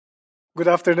Good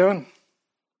afternoon.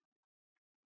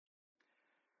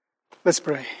 Let's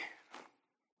pray.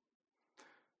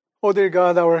 Oh, dear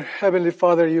God, our Heavenly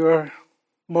Father, you are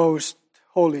most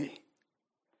holy.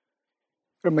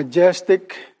 You're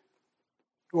majestic.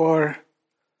 You are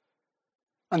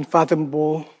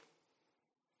unfathomable.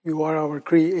 You are our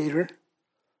Creator.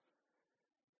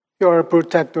 You are our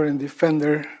protector and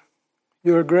defender.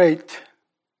 You are great.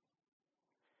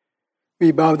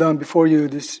 We bow down before you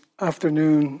this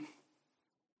afternoon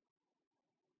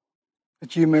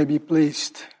that you may be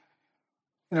pleased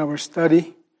in our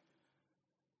study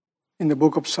in the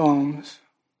book of Psalms.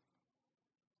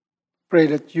 Pray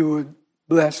that you would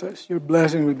bless us. Your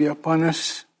blessing would be upon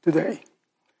us today.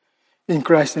 In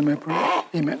Christ's name I pray.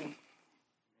 Amen.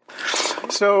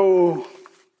 So,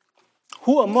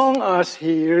 who among us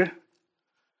here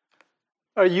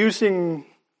are using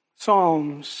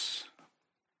Psalms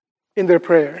in their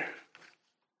prayer?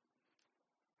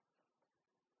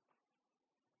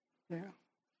 Yeah.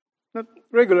 Not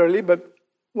regularly, but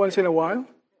once in a while.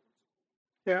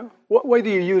 Yeah. Why do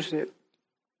you use it?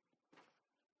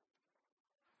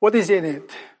 What is in it?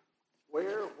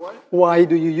 Where? What? Why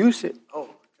do you use it? Oh,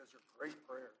 because they're great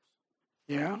prayers.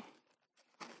 Yeah.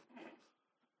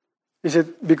 Is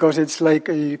it because it's like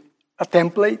a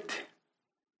template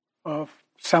of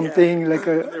something like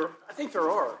a? I think there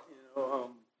are.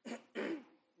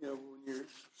 When you're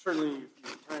certainly in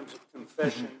times of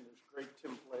confession, there's great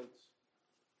templates.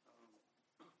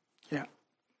 Yeah.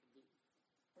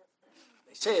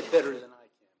 They say it better than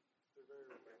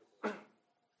I can.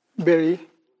 Very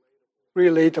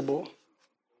relatable.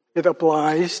 It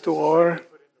applies to our.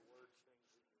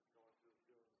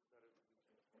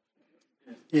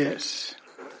 Yes.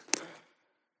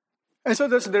 And so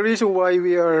that's the reason why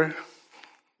we are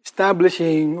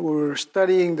establishing or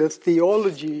studying the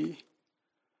theology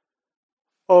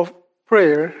of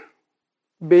prayer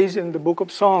based in the book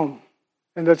of Psalm.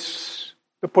 And that's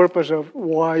the purpose of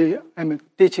why I'm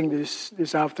teaching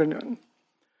this afternoon.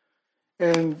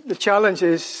 And the challenge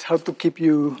is how to keep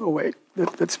you awake.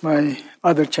 That's my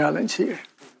other challenge here.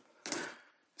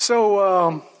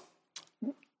 So,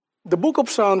 the book of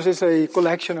Psalms is a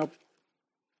collection of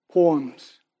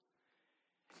poems.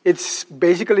 It's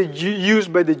basically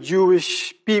used by the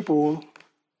Jewish people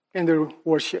in their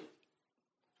worship.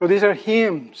 So these are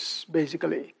hymns,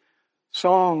 basically,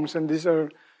 songs, and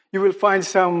you will find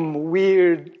some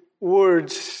weird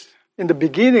words in the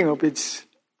beginning of its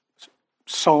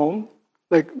song,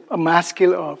 like a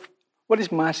maskil of, what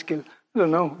is maskil? I don't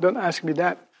know, don't ask me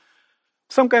that.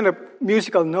 Some kind of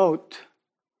musical note.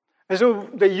 And so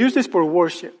they use this for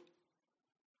worship.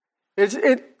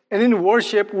 And in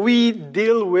worship, we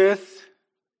deal with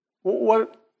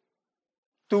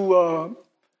to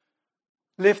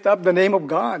lift up the name of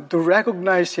God, to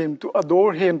recognize Him, to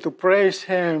adore Him, to praise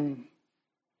Him,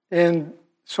 and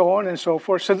so on and so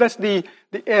forth. So that's the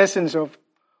essence of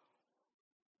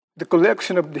the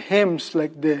collection of the hymns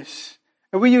like this.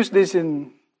 And we use this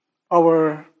in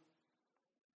our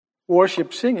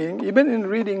worship singing, even in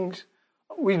readings.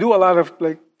 We do a lot of,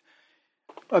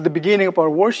 at the beginning of our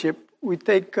worship, we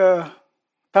take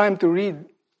time to read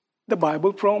the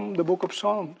Bible from the book of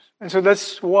Psalms. And so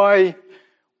that's why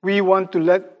we want to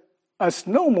let us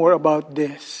know more about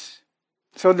this.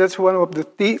 So that's one of the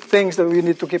things that we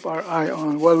need to keep our eye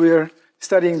on while we are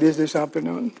studying this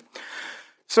afternoon.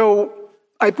 So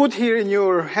I put here in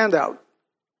your handout,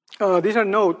 these are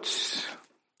notes.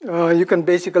 You can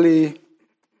basically,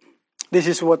 this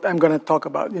is what I'm going to talk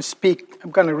about. You speak.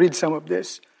 I'm going to read some of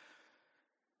this.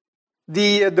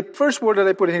 The first word that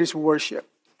I put in here is worship.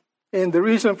 And the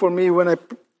reason for me when I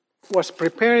was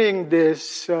preparing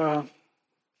this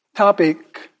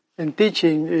topic and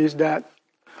teaching is that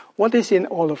what is in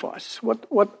all of us?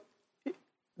 What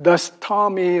does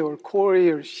Tommy or Corey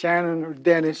or Shannon or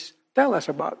Dennis tell us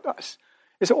about us?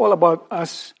 It's all about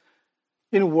us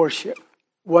in worship.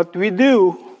 What we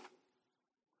do,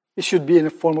 it should be in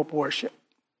a form of worship.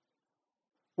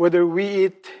 Whether we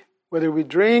eat, whether we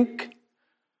drink,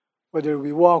 whether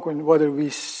we walk, and whether we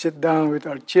sit down with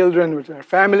our children, with our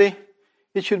family,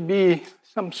 it should be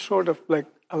some sort of like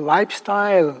a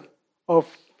lifestyle of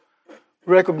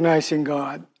recognizing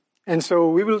God. And so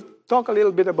we will talk a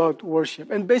little bit about worship.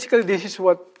 And basically this is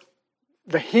what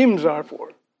the hymns are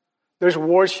for. There's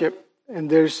worship, and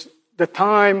there's the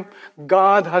time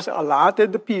God has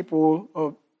allotted the people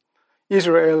of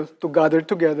Israel to gather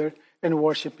together and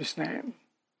worship His name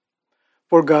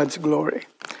for God's glory.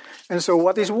 And so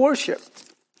what is worship?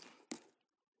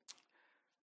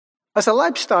 As a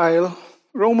lifestyle,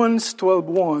 Romans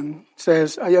 12:1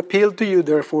 says, I appeal to you,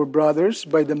 therefore, brothers,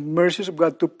 by the mercies of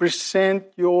God, to present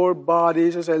your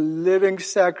bodies as a living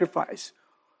sacrifice.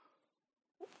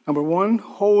 Number one,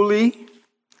 holy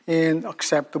and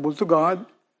acceptable to God,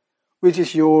 which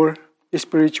is your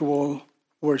spiritual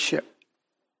worship.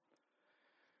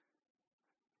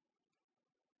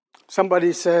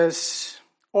 Somebody says,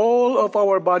 all of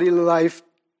our body life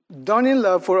done in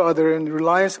love for others and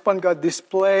reliance upon God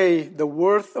display the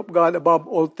worth of God above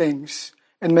all things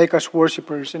and make us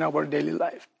worshipers in our daily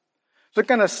life. So it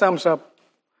kind of sums up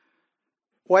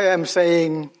why I'm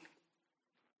saying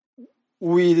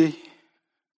we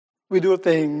do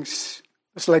things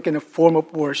it's like in a form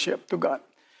of worship to God.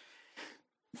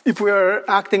 If we are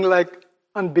acting like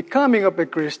unbecoming of a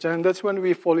Christian, that's when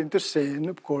we fall into sin,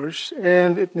 of course,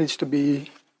 and it needs to be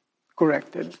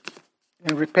corrected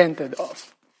and repented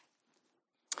of.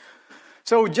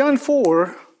 So John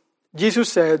 4,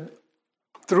 Jesus said,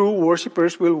 true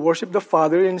worshipers will worship the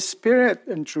Father in spirit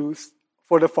and truth,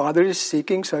 for the Father is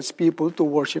seeking such people to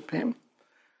worship Him.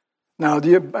 Now,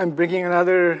 I'm bringing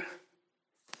another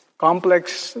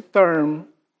complex term,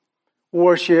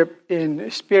 worship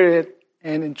in spirit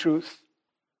and in truth.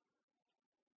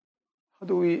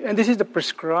 And this is the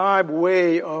prescribed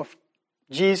way of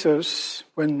Jesus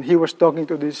when He was talking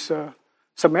to this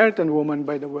Samaritan woman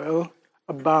by the well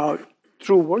about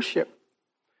true worship.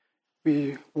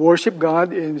 We worship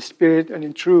God in spirit and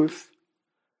in truth.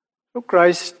 So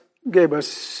Christ gave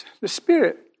us the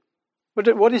Spirit.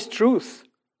 But what is truth?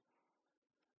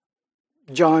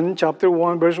 John chapter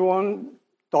 1 verse 1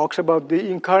 talks about the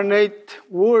incarnate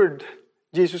Word.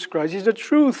 Jesus Christ is the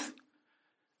truth.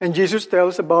 And Jesus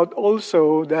tells about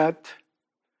also that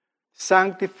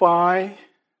sanctify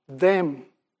them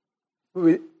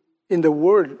in the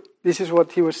Word. This is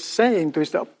what He was saying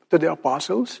to the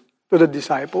apostles, to the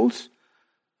disciples.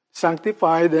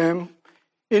 Sanctify them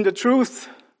in the truth.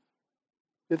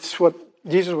 That's what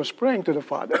Jesus was praying to the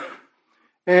Father.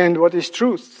 And what is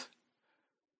truth?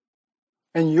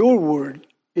 And your Word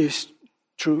is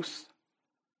truth.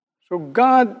 So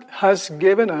God has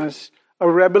given us a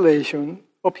revelation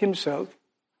of Himself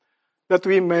that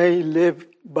we may live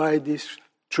by this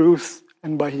truth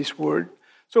and by His Word.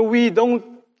 So we don't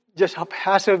just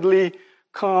haphazardly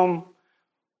come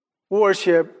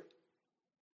worship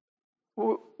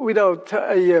without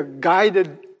a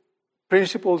guided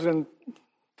principles and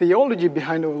theology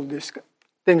behind all these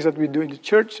things that we do in the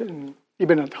church and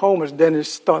even at home, as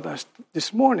Dennis taught us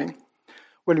this morning,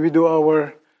 when we do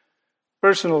our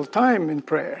personal time in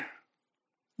prayer.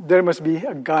 There must be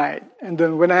a guide. And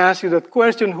then when I ask you that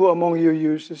question, who among you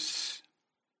uses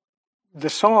the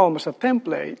psalm as a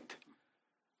template,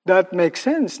 that makes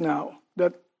sense now,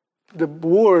 that the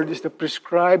Word is the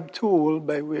prescribed tool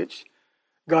by which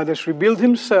God has revealed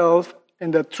Himself,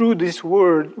 and that through this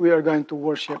Word we are going to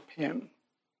worship Him.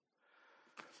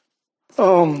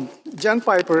 John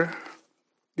Piper,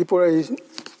 before I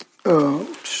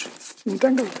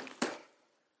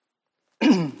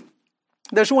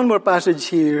there's one more passage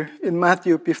here in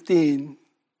Matthew 15,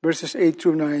 verses 8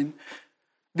 through 9.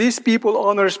 These people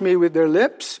honors me with their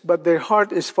lips, but their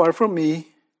heart is far from me.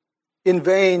 In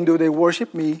vain do they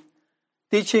worship me,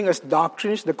 teaching as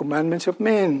doctrines the commandments of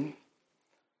men.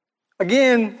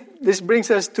 Again, this brings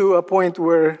us to a point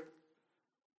where,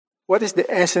 what is the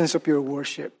essence of your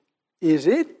worship? Is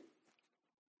it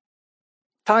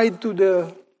tied to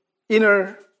the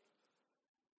inner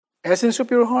essence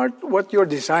of your heart, what you're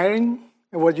desiring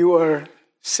and what you are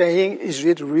saying? Is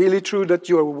it really true that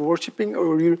you are worshiping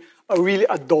or you are really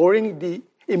adoring the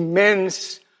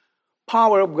immense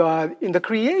power of God in the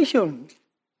creation,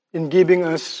 in giving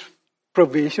us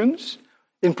provisions,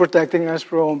 in protecting us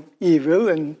from evil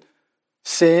and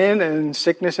sin and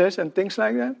sicknesses and things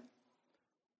like that?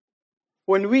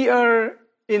 When we are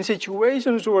in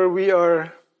situations where we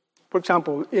are, for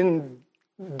example, in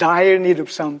dire need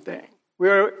of something, we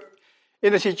are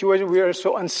in a situation we are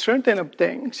so uncertain of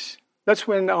things, that's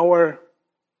when our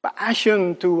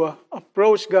passion to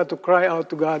approach God, to cry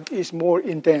out to God, is more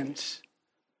intense.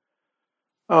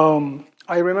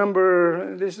 I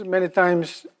remember this many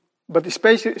times, but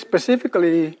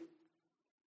specifically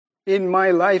in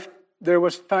my life, there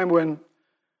was a time when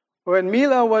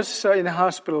Mila was in the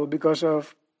hospital because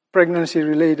of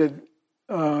pregnancy-related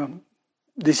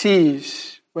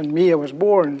disease. When Mia was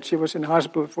born, she was in the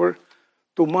hospital for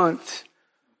 2 months.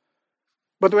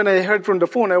 But when I heard from the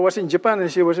phone, I was in Japan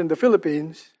and she was in the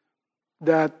Philippines,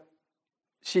 that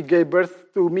she gave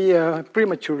birth to Mia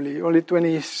prematurely, only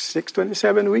 26,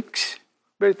 27 weeks,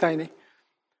 very tiny.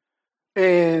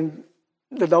 And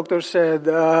the doctor said,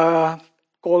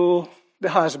 call the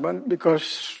husband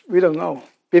because we don't know.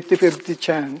 50-50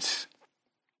 chance.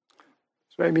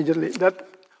 So immediately, that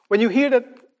when you hear that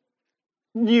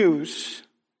news,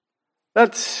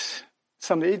 that's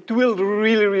something. It will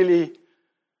really, really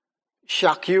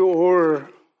shock you or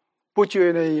put you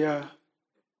in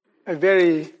a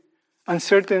very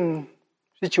uncertain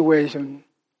situation.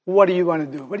 What do you want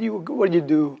to do? What do you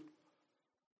do?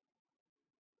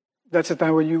 That's the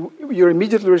time when your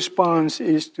immediate response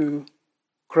is to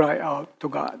cry out to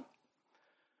God.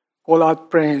 Call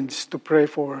out friends to pray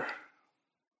for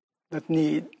that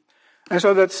need. And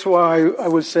so that's why I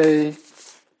would say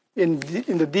in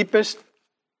the deepest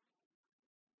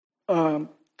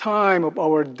time of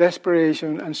our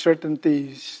desperation,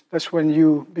 uncertainties, that's when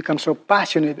you become so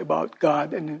passionate about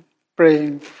God and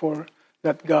praying for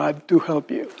that God to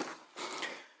help you.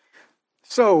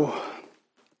 So,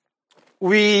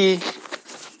 we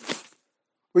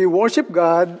worship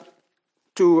God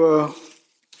to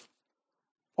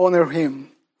honor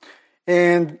Him.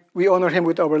 And we honor Him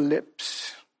with our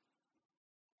lips.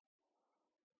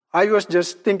 I was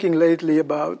just thinking lately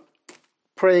about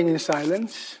praying in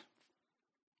silence.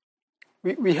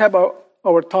 We have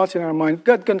our thoughts in our mind.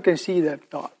 God can see that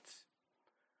thoughts.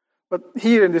 But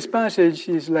here in this passage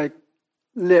is like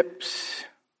lips.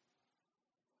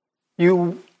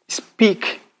 You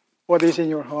speak what is in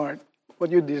your heart,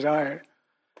 what you desire.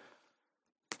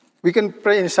 We can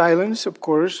pray in silence, of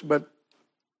course, but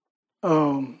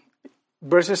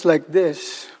verses like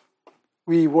this,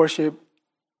 we worship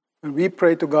and we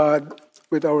pray to God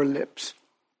with our lips.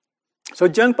 So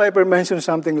John Piper mentioned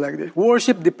something like this.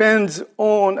 Worship depends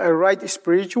on a right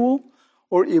spiritual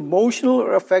or emotional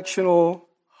or affectional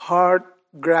heart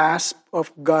grasp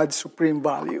of God's supreme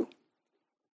value.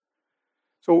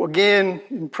 So again,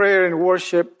 in prayer and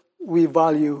worship, we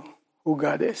value who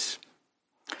God is.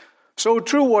 So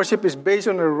true worship is based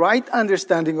on a right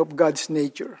understanding of God's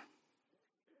nature.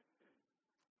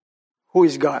 Who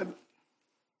is God?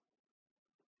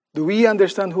 Do we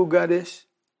understand who God is?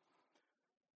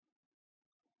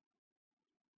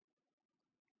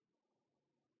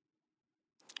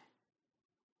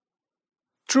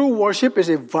 True worship is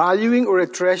a valuing or a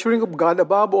treasuring of God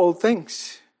above all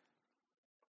things.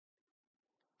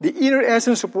 The inner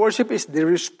essence of worship is the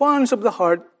response of the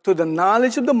heart to the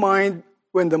knowledge of the mind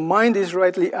when the mind is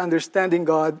rightly understanding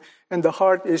God and the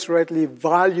heart is rightly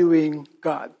valuing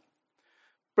God.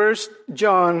 1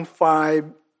 John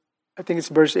 5, I think it's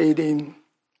verse 18.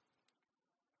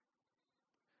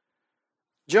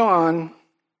 This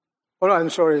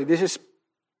is,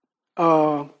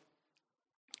 help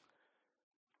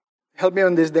me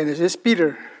on this, Dennis. This is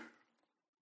Peter.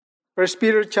 1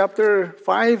 Peter chapter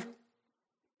 5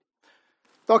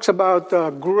 talks about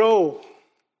grow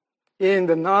in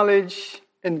the knowledge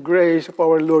and grace of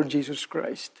our Lord Jesus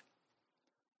Christ.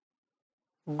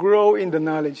 Grow in the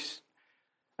knowledge.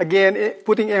 Again,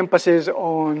 putting emphasis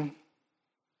on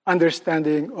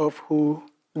understanding of who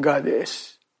God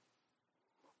is.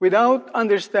 Without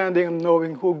understanding and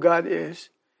knowing who God is,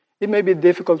 it may be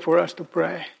difficult for us to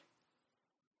pray.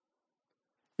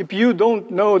 If you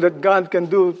don't know that God can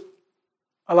do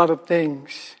a lot of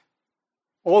things,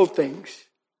 all things,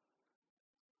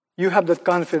 you have that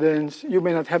confidence, you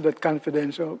may not have that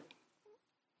confidence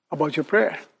about your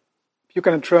prayer. You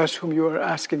cannot trust whom you are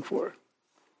asking for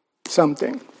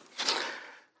something.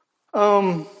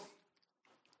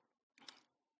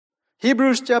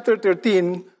 Hebrews chapter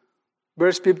 13,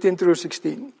 verse 15 through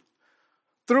 16.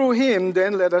 Through Him,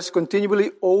 then, let us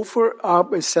continually offer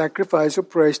up a sacrifice of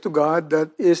praise to God that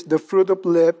is the fruit of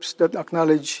lips that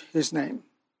acknowledge His name.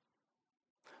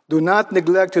 Do not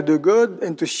neglect to do good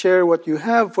and to share what you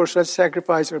have, for such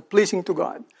sacrifices are pleasing to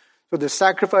God. So the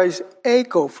sacrifice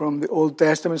echo from the Old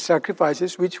Testament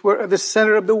sacrifices, which were at the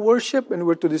center of the worship and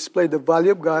were to display the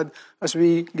value of God as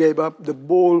we gave up the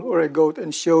bull or a goat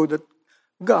and show that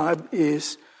God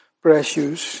is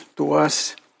precious to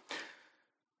us.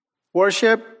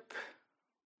 Worship,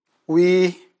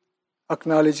 we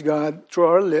acknowledge God through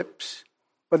our lips,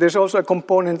 but there's also a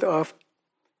component of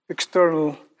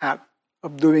external act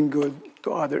of doing good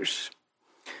to others.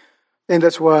 And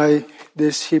that's why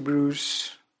this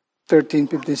Hebrews 13,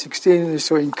 15, 16 is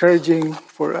so encouraging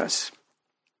for us.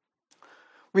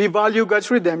 We value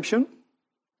God's redemption,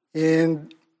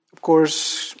 and of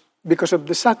course, because of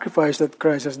the sacrifice that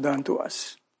Christ has done to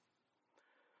us.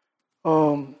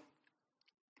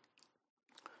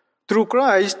 Through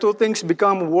Christ, two things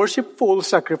become worshipful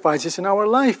sacrifices in our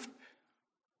life.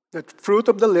 The fruit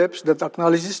of the lips that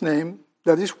acknowledge His name,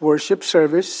 that is worship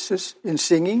services in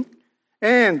singing,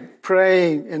 and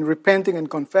praying and repenting and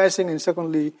confessing, and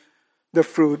secondly, the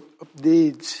fruit of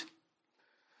deeds.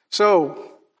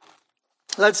 So,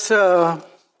 let's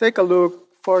take a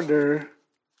look further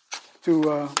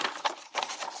to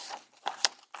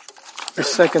the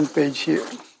second page here.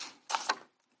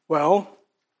 Well,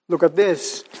 look at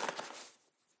this.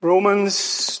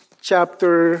 Romans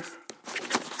chapter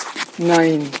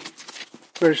 9,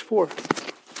 verse 4.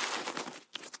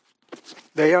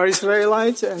 They are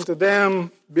Israelites, and to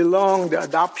them belong the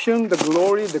adoption, the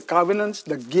glory, the covenants,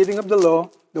 the giving of the law,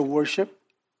 the worship,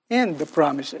 and the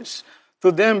promises.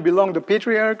 To them belong the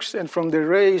patriarchs, and from their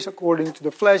race, according to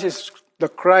the flesh, is the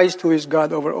Christ who is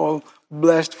God over all,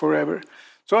 blessed forever.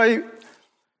 So I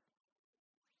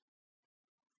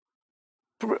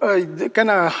kind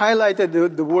of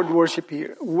highlighted the word worship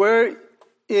here. Where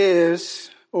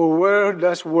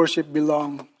does worship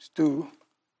belong to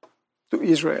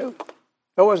Israel?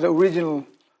 That was the original,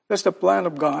 that's the plan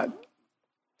of God.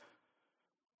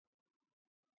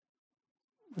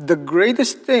 The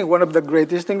greatest thing, one of the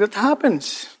greatest things that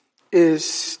happens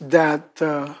is that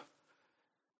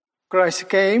Christ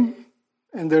came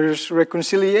and there's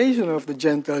reconciliation of the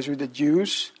Gentiles with the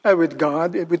Jews, with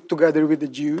God, together with the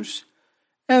Jews.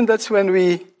 And that's when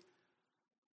we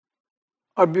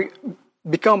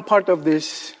become part of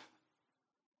this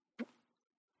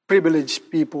privileged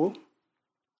people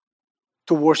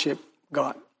to worship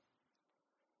God.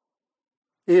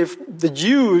 If the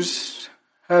Jews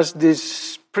has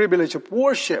this privilege of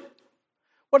worship,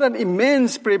 what an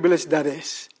immense privilege that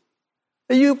is.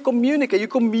 That you communicate, you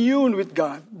commune with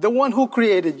God, the one who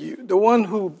created you, the one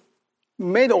who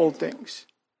made all things,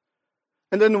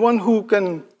 and then one who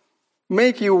can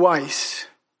make you wise.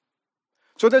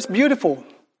 So that's beautiful.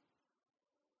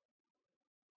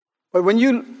 But when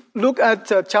you look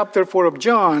at chapter 4 of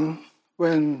John,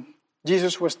 when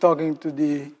Jesus was talking to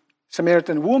the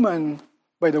Samaritan woman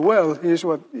by the well, here's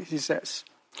what he says.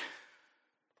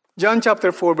 John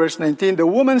chapter 4, verse 19, the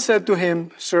woman said to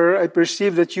him, Sir, I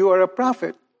perceive that you are a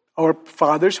prophet. Our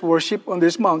fathers worship on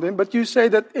this mountain, but you say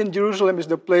that in Jerusalem is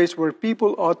the place where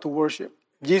people ought to worship.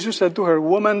 Jesus said to her,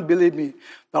 Woman, believe me,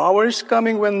 the hour is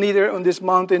coming when neither on this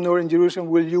mountain nor in Jerusalem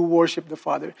will you worship the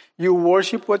Father. You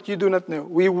worship what you do not know.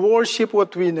 We worship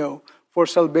what we know, for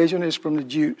salvation is from the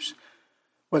Jews.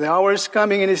 But the hour is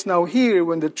coming and is now here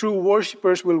when the true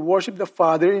worshippers will worship the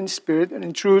Father in spirit and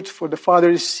in truth, for the Father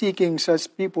is seeking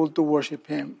such people to worship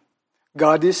Him.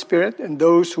 God is spirit, and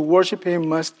those who worship Him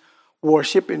must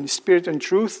worship in spirit and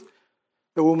truth.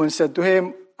 The woman said to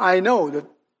him, I know that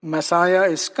Messiah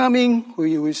is coming,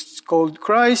 who is called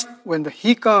Christ. When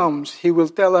He comes, He will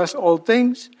tell us all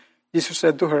things. Jesus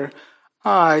said to her,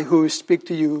 I who speak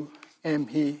to you am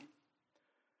He.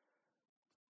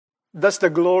 That's the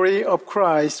glory of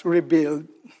Christ revealed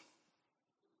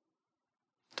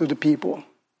to the people,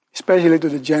 especially to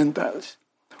the Gentiles.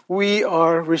 We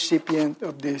are recipient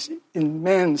of this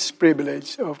immense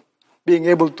privilege of being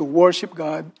able to worship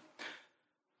God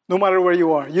no matter where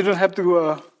you are. You don't have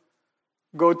to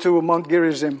go to Mount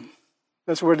Gerizim.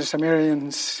 That's where the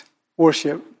Samaritans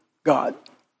worship God.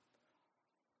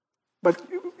 But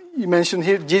you mentioned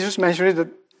here, Jesus mentioned that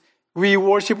we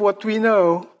worship what we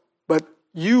know, but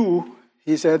you,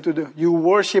 he said you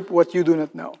worship what you do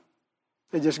not know.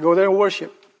 They just go there and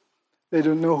worship. They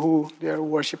don't know who they are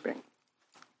worshiping.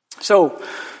 So,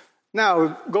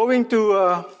 now, going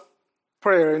to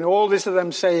prayer, and all this that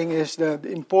I'm saying is that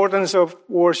the importance of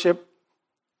worship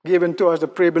given to us the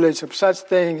privilege of such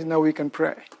things, now we can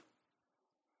pray.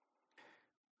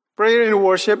 Prayer and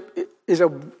worship is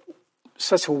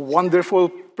such a wonderful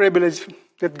privilege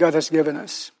that God has given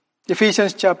us.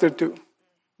 Ephesians chapter 2,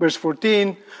 verse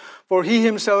 14, For He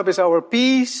Himself is our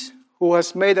peace, who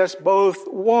has made us both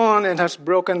one and has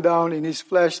broken down in His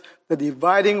flesh the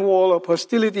dividing wall of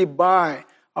hostility by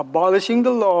abolishing the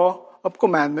law of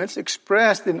commandments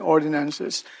expressed in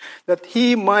ordinances, that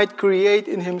He might create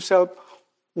in Himself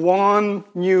one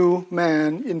new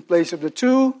man in place of the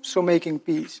two, so making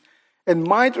peace, and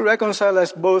might reconcile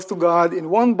us both to God in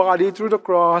one body through the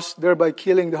cross, thereby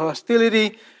killing the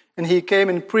hostility. And He came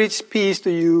and preached peace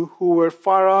to you who were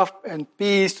far off, and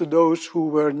peace to those who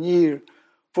were near.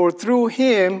 For through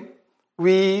Him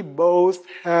we both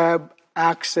have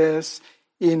access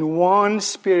in one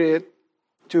Spirit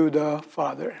to the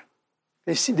Father.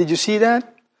 Did you see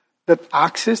that? That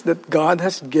access that God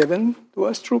has given to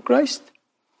us through Christ?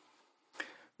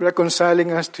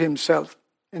 Reconciling us to Himself.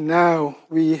 And now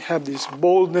we have this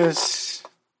boldness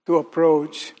to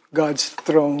approach God's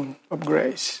throne of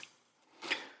grace.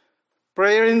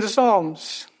 Prayer in the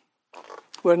Psalms.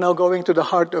 We're now going to the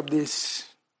heart of this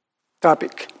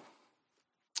topic.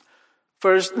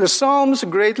 First, the Psalms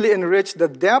greatly enrich the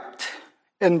depth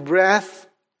and breadth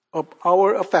of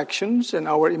our affections and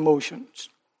our emotions.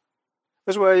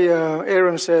 That's why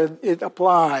Aaron said it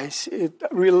applies, it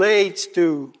relates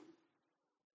to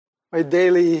my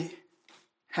daily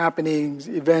happenings,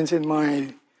 events in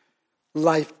my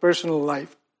life, personal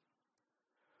life.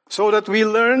 So that we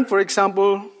learn, for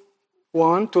example,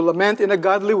 1, to lament in a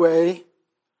godly way,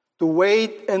 to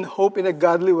wait and hope in a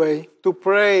godly way, to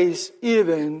praise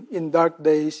even in dark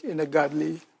days in a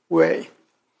godly way.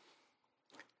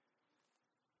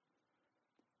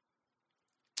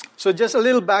 So just a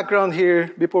little background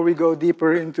here before we go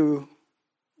deeper into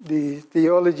the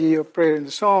theology of prayer in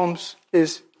the Psalms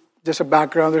is just a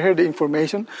background. Here the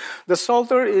information. The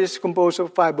Psalter is composed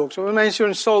of 5 books. So when I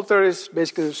mention Psalter, is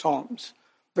basically the Psalms,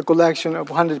 the collection of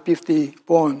 150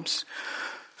 poems.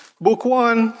 Book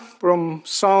 1 from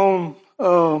Psalm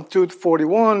 2 to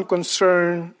 41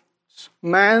 concerns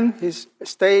man, his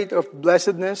state of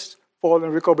blessedness, fall,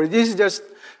 and recovery. This is just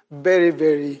very,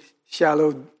 very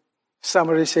shallow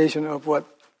summarization of what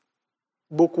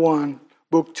Book 1,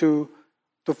 Book 2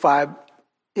 to 5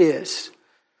 is.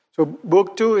 So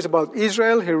Book 2 is about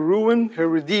Israel, her ruin, her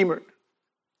Redeemer.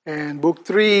 And Book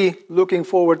 3, looking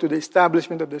forward to the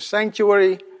establishment of the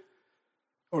sanctuary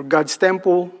or God's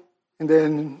temple. And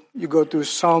then you go to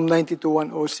Psalm 92,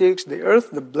 106, the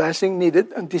earth, the blessing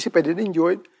needed, anticipated,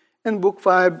 enjoyed. And Book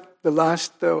 5, the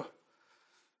last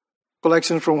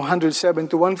collection from 107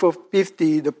 to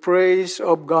 150, the praise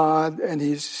of God and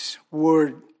His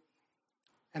Word.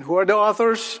 And who are the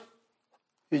authors?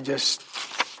 You just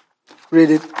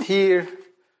read it here.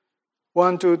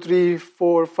 1, 2, 3,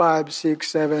 4, 5, 6,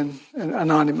 7, and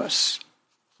anonymous.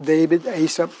 David,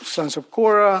 Asaph, sons of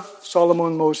Korah,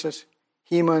 Solomon, Moses,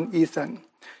 Heman, Ethan.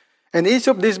 And each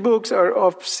of these books are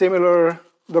of similar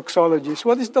doxologies.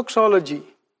 What is doxology?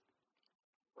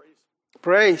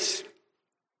 Praise.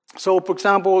 So, for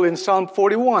example, in Psalm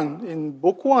 41, in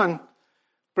Book 1,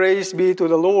 praise be to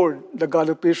the Lord, the God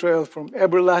of Israel, from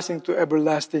everlasting to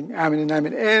everlasting. Amen and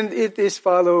amen. And it is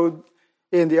followed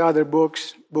in the other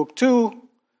books. Book 2,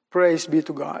 praise be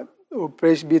to God. Oh,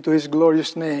 praise be to His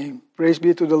glorious name. Praise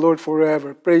be to the Lord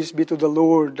forever. Praise be to the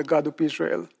Lord, the God of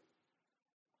Israel.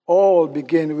 All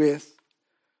begin with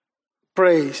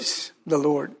praise the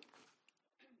Lord.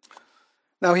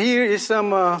 Now here is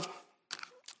some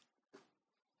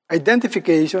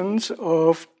identifications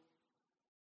of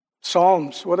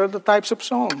Psalms. What are the types of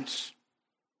Psalms?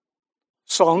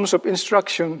 Psalms of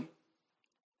instruction.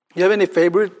 You have any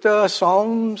favorite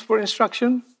Psalms for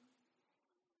instruction?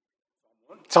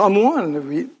 Psalm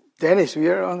 1. Dennis, we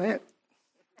are on it.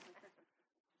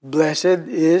 Blessed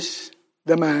is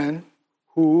the man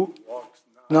who Walks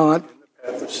not in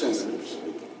the path of sinners,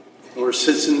 nor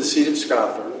sits in the seat of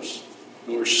scoffers,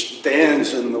 nor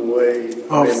stands in the way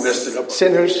of I messed it up.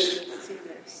 sinners.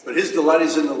 But his delight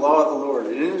is in the law of the Lord,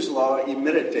 and in his law he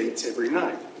meditates every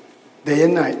night. Day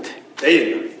and night.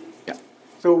 Day and night. Yeah.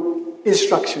 So,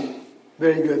 instruction.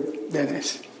 Very good,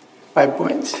 Dennis. 5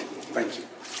 points. Thank you.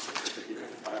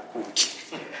 5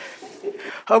 points.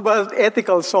 How about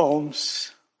ethical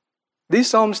Psalms? These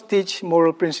Psalms teach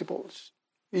moral principles.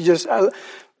 You just,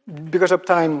 because of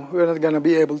time, we're not going to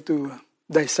be able to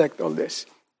dissect all this.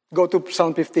 Go to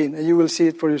Psalm 15 and you will see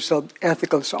it for yourself,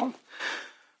 ethical Psalm.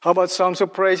 How about Psalms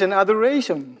of praise and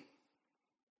adoration?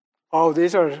 Oh,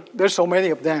 there's so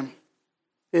many of them.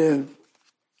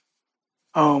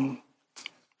 Psalm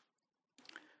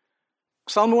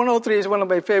 103 is one of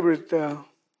my favorite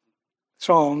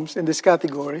Psalms in this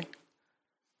category.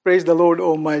 Praise the Lord,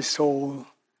 O my soul,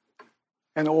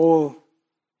 and all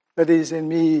that is in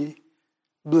me,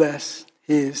 bless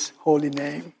His holy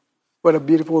name. What a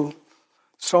beautiful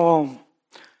psalm.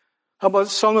 How about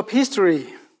Psalm of history?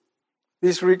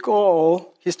 These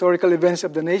recall historical events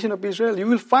of the nation of Israel. You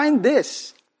will find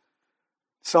this.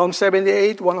 Psalm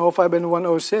 78, 105 and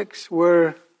 106,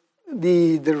 where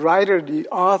the writer, the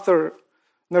author,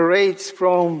 narrates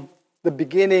from the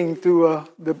beginning to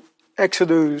the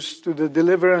Exodus, to the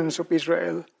deliverance of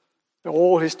Israel. The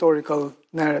whole historical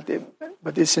narrative,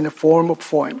 but it's in a form of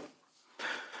poem.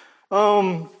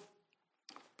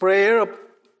 Prayer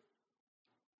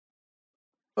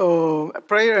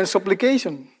and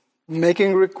supplication,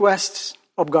 making requests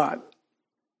of God.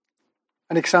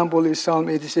 An example is Psalm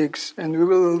 86, and we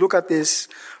will look at this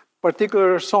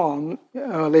particular psalm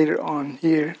later on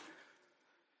here.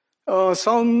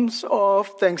 Psalms of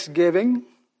thanksgiving.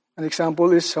 An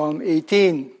example is Psalm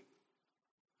 18.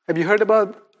 Have you heard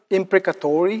about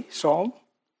imprecatory psalm?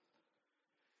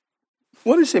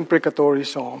 What is imprecatory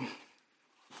psalm?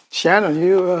 Shannon,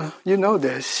 you know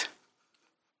this.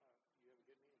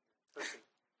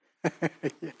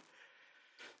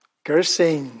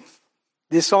 Cursing.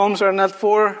 These psalms are not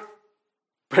for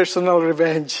personal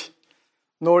revenge.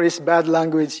 nor is bad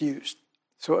language used.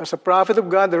 So as a prophet of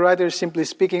God, the writer is simply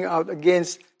speaking out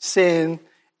against sin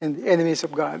and the enemies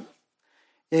of God.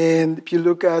 And if you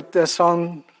look at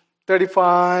Psalm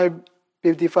 35,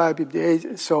 55, 58,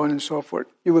 and so on and so forth,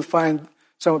 you will find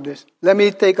some of this. Let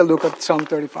me take a look at Psalm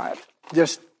 35,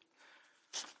 just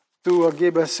to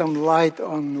give us some light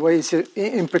on why it's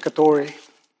imprecatory.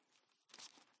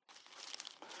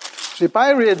 So if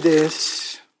I read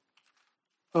this,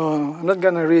 I'm not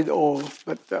going to read all,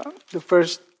 but the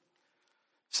first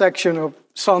section of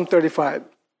Psalm 35.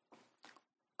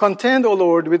 Contend, O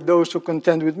Lord, with those who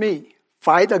contend with me.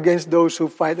 Fight against those who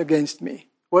fight against me.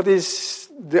 What is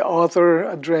the author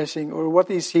addressing, or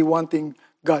what is he wanting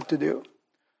God to do?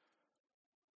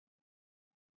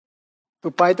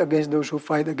 To fight against those who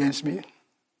fight against me.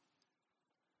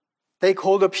 Take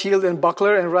hold of shield and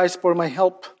buckler and rise for my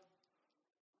help.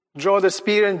 Draw the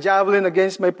spear and javelin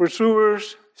against my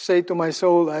pursuers. Say to my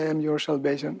soul, I am your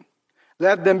salvation.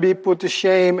 Let them be put to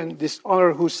shame and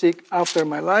dishonor who seek after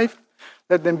my life.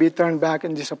 Let them be turned back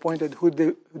and disappointed who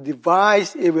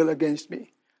devise evil against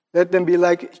me. Let them be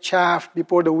like chaff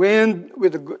before the wind,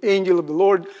 with the angel of the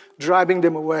Lord driving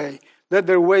them away. Let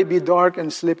their way be dark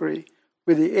and slippery,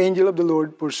 with the angel of the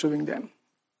Lord pursuing them.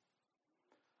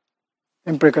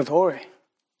 Imprecatory.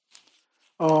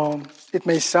 It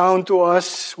may sound to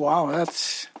us, wow,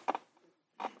 that's...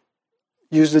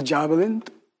 Use the javelin.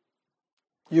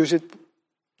 Use it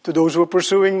to those who are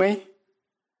pursuing me.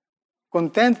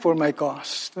 Contend for my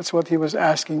cause. That's what he was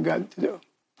asking God to do.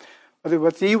 But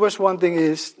what he was wanting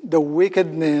is the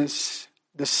wickedness,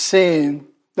 the sin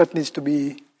that needs to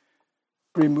be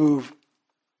removed.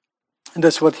 And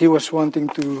that's what he was wanting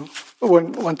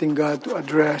God to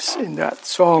address in that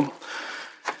psalm.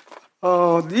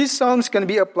 These psalms can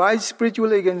be applied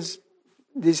spiritually against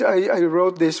this. I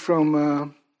wrote this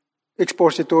from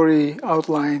expository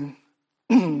outline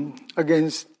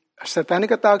against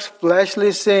satanic attacks,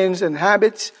 fleshly sins and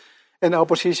habits, and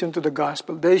opposition to the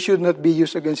gospel. They should not be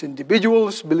used against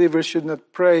individuals. Believers should not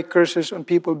pray curses on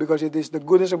people because it is the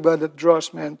goodness of God that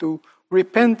draws men to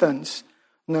repentance,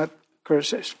 not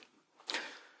curses.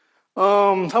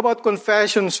 How about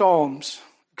confession psalms?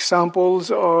 Examples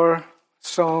are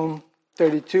Psalm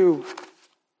 32.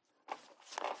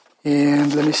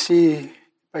 And let me see if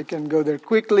I can go there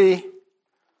quickly.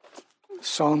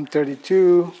 Psalm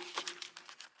 32.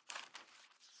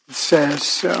 It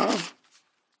says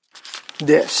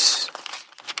this.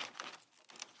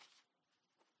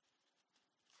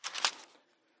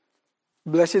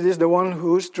 Blessed is the one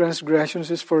whose transgressions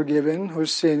is forgiven,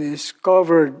 whose sin is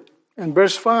covered. And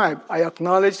verse 5, I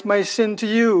acknowledged my sin to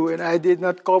you, and I did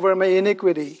not cover my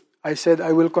iniquity. I said,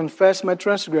 I will confess my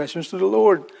transgressions to the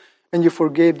Lord, and you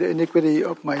forgave the iniquity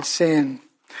of my sin.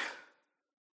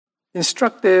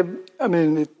 Instructive,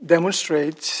 it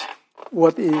demonstrates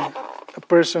what a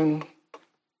person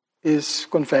is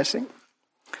confessing.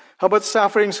 How about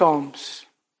suffering psalms?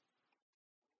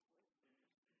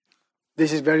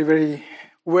 This is very, very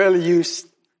well used,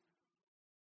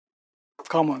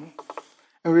 common.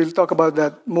 And we'll talk about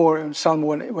that more in Psalm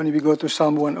 1 when we go to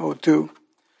Psalm 102.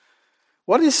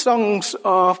 What is songs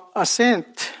of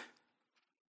ascent?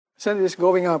 Ascent is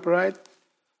going up, right?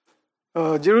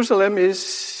 Jerusalem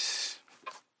is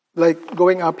like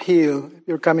going uphill.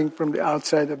 You're coming from the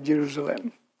outside of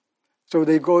Jerusalem. So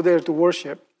they go there to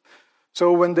worship.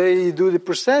 So when they do the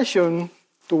procession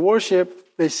to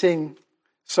worship, they sing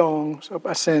songs of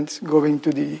ascent going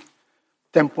to the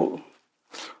temple.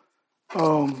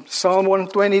 Psalm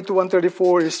 120 to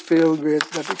 134 is filled with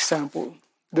that example.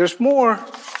 There's more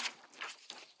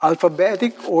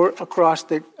alphabetic or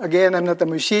acrostic. Again, I'm not a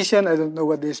musician. I don't know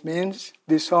what this means.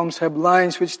 These psalms have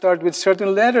lines which start with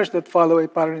certain letters that follow a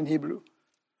pattern in Hebrew.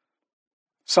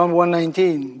 Psalm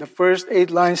 119, the first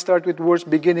 8 lines start with words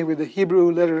beginning with the Hebrew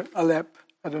letter Aleph.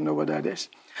 I don't know what that is.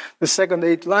 The second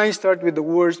 8 lines start with the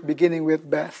words beginning with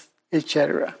Beth,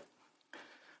 etc.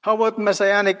 How about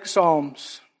Messianic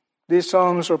psalms? These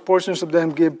psalms, or portions of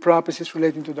them, give prophecies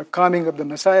relating to the coming of the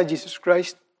Messiah, Jesus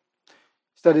Christ.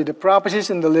 Study the prophecies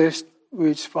in the list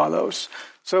which follows.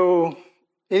 So,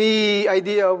 any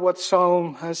idea of what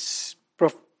psalm has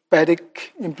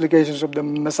prophetic implications of the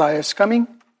Messiah's coming?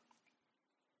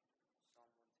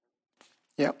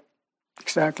 Yeah,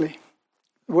 exactly.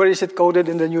 Where is it quoted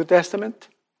in the New Testament?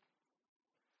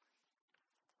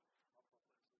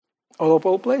 All of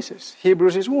all places.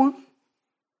 Hebrews is one.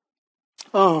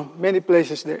 Many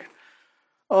places there.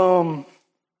 To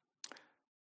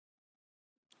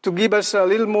give us a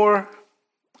little more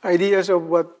ideas of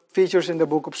what features in the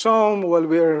book of Psalm while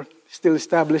we are still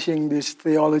establishing this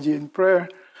theology in prayer,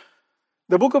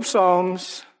 the book of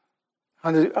Psalms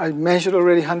I mentioned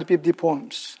already 150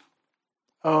 poems.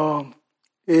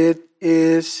 It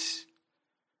is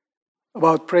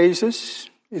about praises.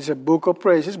 It's a book of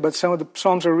praises, but some of the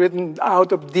psalms are written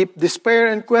out of deep despair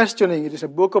and questioning. It is a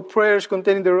book of prayers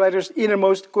containing the writer's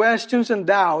innermost questions and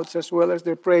doubts, as well as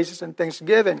their praises and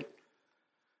thanksgiving.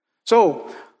 So,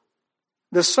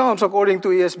 the Psalms, according to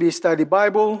ESV Study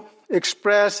Bible,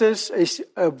 expresses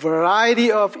a variety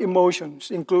of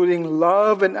emotions, including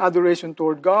love and adoration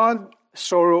toward God,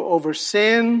 sorrow over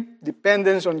sin,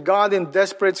 dependence on God in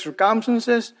desperate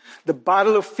circumstances, the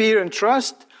battle of fear and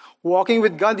trust, walking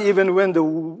with God even when the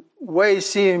way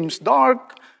seems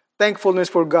dark, thankfulness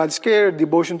for God's care,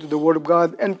 devotion to the Word of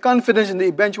God, and confidence in the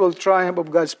eventual triumph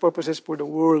of God's purposes for the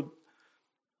world.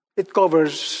 It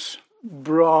covers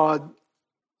broad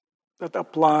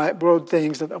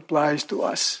things that applies to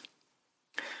us.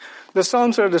 The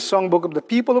Psalms are the songbook of the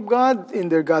people of God in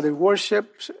their gathered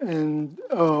worships, and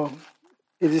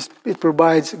it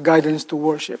provides guidance to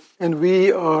worship. And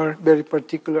we are very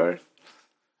particular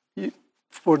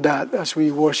for that as we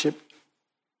worship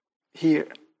here.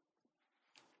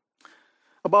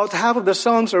 About half of the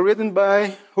Psalms are written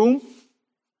by whom?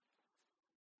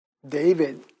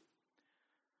 David.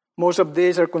 Most of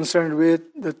these are concerned with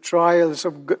the trials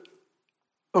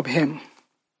of him.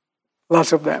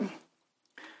 Lots of them.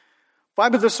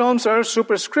 5 of the Psalms are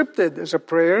superscripted as a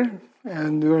prayer,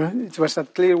 and it was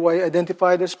not clear why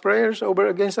identified as prayers over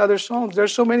against other Psalms. There are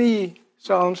so many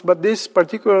Psalms, but this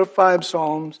particular 5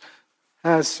 Psalms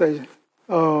has a,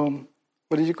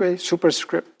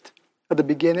 superscript at the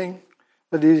beginning,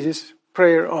 that it is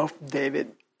prayer of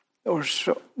David, or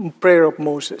prayer of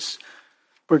Moses.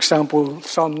 For example,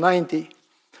 Psalm 90.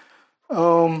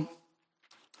 The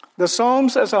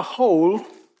Psalms as a whole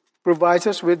provides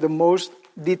us with the most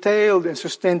detailed and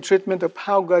sustained treatment of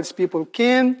how God's people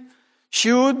can,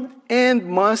 should, and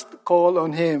must call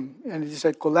on Him. And it is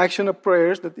a collection of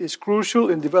prayers that is crucial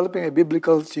in developing a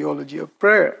biblical theology of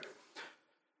prayer.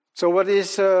 So what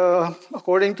is,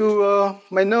 according to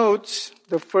my notes,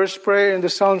 the first prayer in the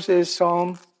Psalms is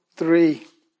Psalm 3.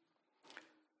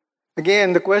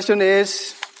 Again, the question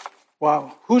is,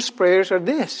 whose prayers are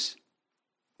these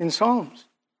in Psalms?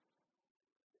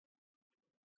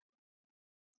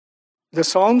 The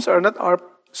Psalms are not our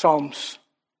Psalms.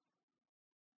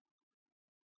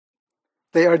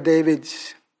 They are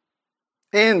David's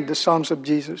and the Psalms of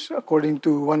Jesus, according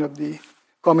to one of the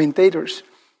commentators.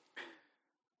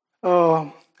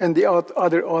 And the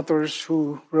other authors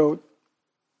who wrote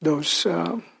those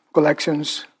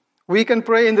collections. We can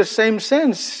pray in the same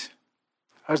sense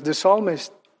as the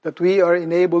psalmist, that we are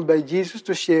enabled by Jesus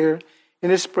to share in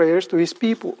His prayers to His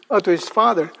people, to His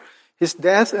Father. His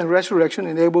death and resurrection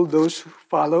enabled those who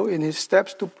follow in His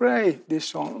steps to pray these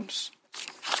psalms.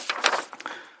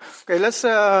 Okay, let's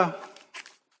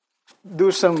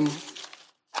do some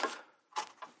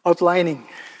outlining.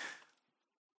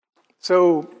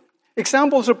 So,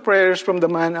 examples of prayers from the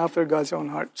man after God's own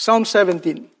heart. Psalm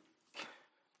 17.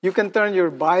 You can turn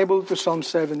your Bible to Psalm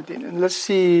 17, and let's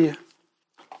see.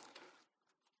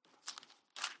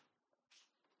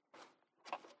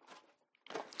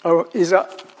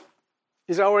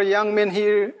 Is our young men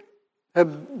here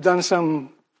have done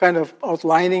some kind of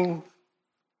outlining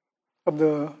of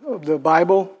the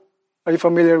Bible? Are you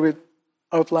familiar with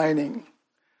outlining?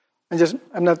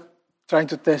 I'm not trying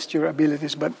to test your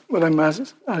abilities, but what I'm asking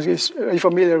is, are you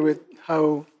familiar with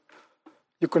how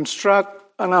you construct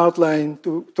an outline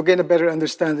to gain a better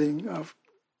understanding of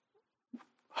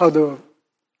how the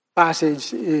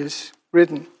passage is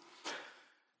written?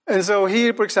 And so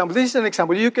here, for example, this is an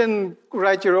example. You can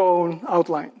write your own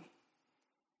outline.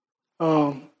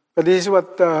 But this is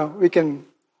what we can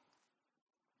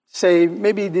say,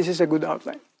 maybe this is a good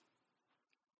outline.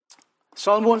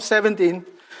 Psalm 117,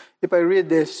 if I read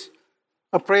this,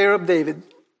 a prayer of David.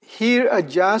 Hear a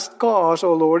just cause,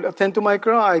 O Lord, attend to my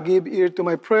cry, give ear to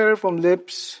my prayer from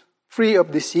lips free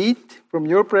of deceit. From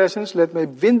your presence let my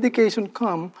vindication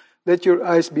come, let your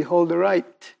eyes behold the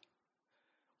right.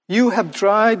 You have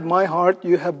tried my heart,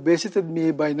 you have visited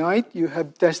me by night, you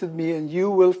have tested me, and you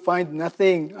will find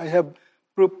nothing. I have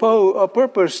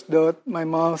purposed that my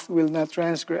mouth will not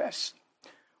transgress.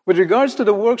 With regards to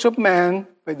the works of man,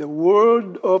 by the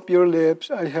word of your lips,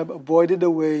 I have avoided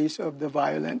the ways of the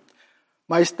violent.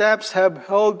 My steps have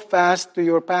held fast to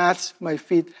your paths, my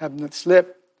feet have not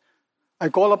slipped. I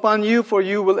call upon you, for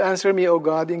you will answer me, O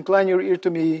God. Incline your ear to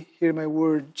me, hear my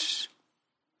words.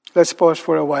 Let's pause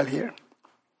for a while here.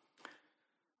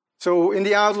 So in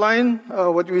the outline,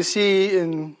 what we see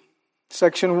in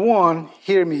section 1,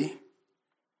 hear me.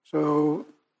 So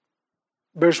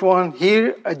verse 1,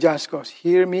 hear a just cause.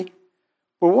 Hear me.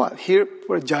 For what? Here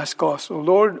for a just cause. So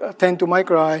Lord, attend to my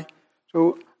cry.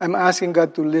 So I'm asking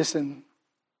God to listen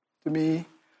to me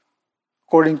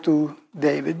according to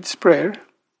David's prayer.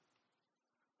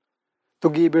 To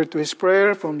give birth to his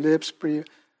prayer from lips.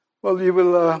 Well, you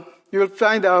will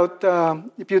find out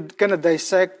if you kind of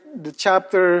dissect the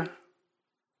chapter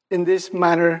in this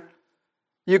manner,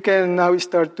 you can now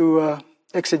start to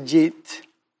exegete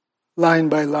line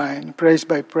by line, praise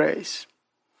by praise.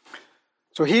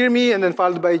 So hear me, and then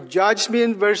followed by judge me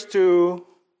in verse 2.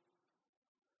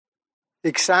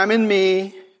 Examine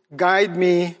me, guide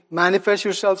me, manifest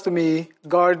yourself to me,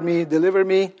 guard me, deliver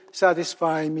me,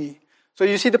 satisfy me. So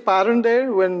you see the pattern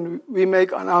there when we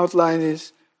make an outline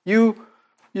is you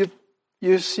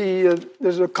see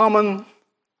there's a common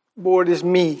board is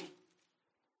me.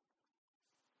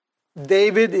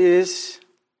 David is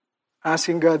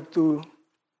asking God to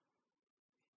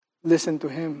listen to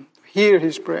him, hear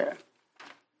his prayer.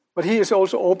 But he is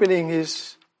also opening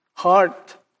his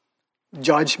heart.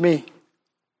 Judge me.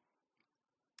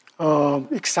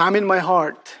 Examine my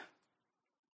heart.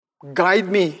 Guide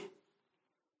me.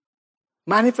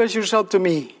 Manifest yourself to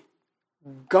me.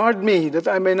 Guard me that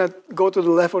I may not go to the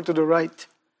left or to the right.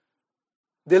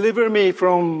 Deliver me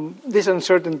from this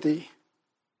uncertainty.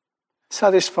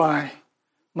 Satisfy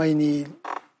my need.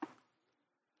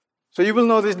 So you will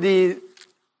notice the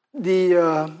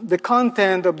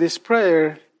content of this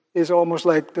prayer is almost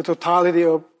like the totality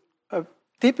of a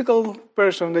typical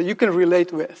person that you can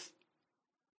relate with.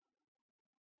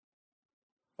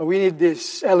 But we need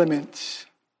these elements.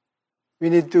 We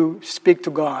need to speak to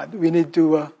God. We need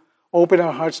to open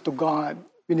our hearts to God.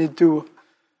 We need to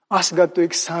ask God to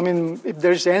examine if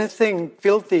there's anything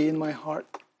filthy in my heart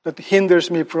that hinders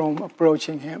me from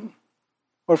approaching Him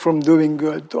or from doing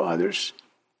good to others.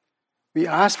 We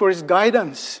ask for His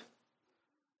guidance.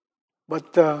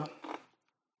 But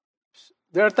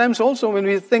there are times also when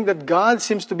we think that God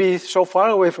seems to be so far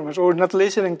away from us or not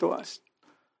listening to us.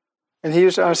 And He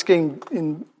is asking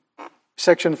in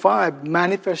section 5,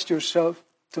 manifest yourself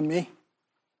to me.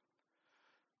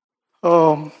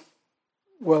 Well,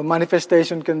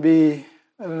 manifestation can be,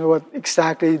 I don't know what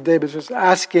exactly David was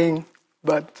asking,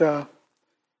 but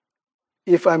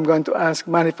if I'm going to ask,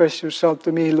 manifest yourself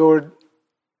to me, Lord,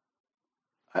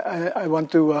 I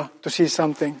want to see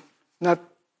something. Not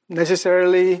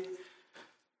necessarily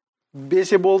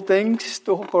visible things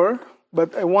to occur,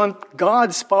 but I want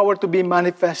God's power to be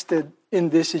manifested in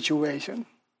this situation.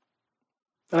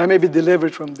 That I may be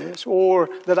delivered from this, or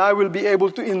that I will be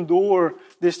able to endure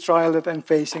this trial that I'm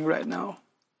facing right now.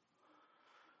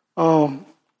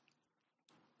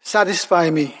 Satisfy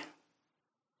me.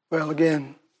 Well,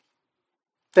 again,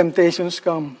 temptations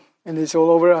come, and it's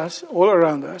all over us, all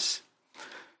around us.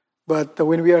 But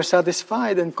when we are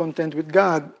satisfied and content with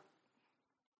God,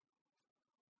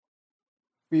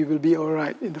 we will be all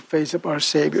right in the face of our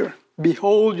Savior.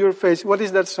 Behold your face. What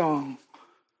is that song?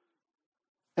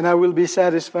 And I will be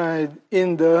satisfied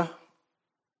in the...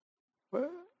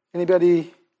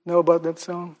 Anybody know about that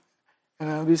song?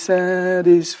 And I'll be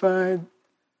satisfied.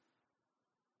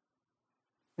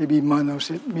 Maybe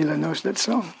Mila knows that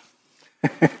song.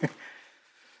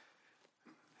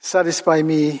 Satisfy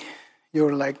me,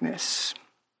 your likeness.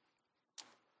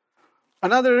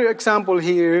 Another example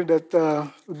here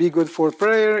that would be good for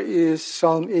prayer is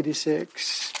Psalm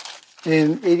 86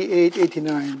 and 88,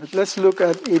 89. But let's look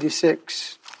at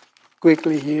 86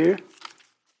 quickly here.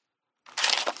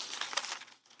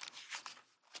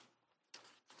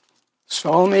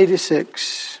 Psalm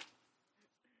 86.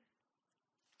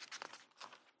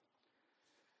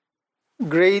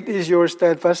 Great is your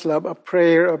steadfast love, a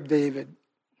prayer of David.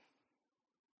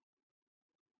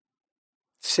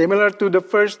 Similar to the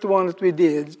first one that we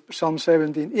did, Psalm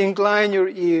 17. Incline your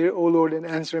ear, O Lord, and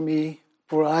answer me,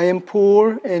 for I am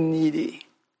poor and needy.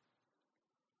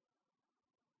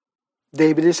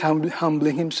 David is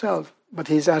humbling himself, but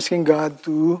he's asking God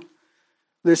to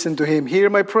listen to him. Hear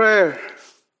my prayer.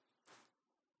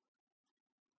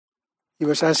 He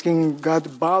was asking God to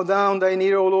bow down thine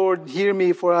ear, O Lord. Hear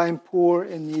me, for I am poor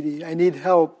and needy. I need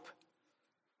help.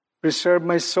 Preserve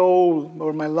my soul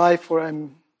or my life, for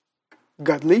I'm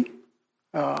godly.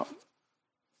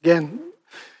 Again,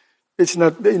 it's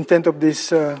not the intent of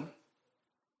this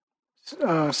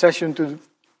session to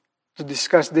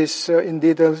discuss this in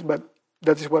details, but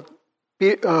that is what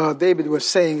David was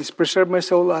saying, is preserve my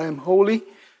soul, I am holy.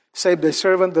 Save thy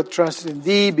servant that trusts in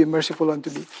thee, be merciful unto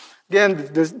me. Again,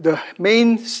 the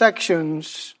main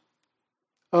sections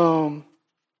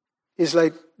is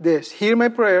like this. Hear my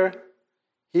prayer,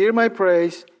 hear my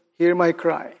praise, hear my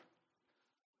cry.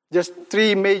 Just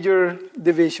 3 major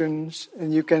divisions,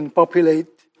 and you can populate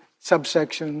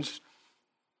subsections.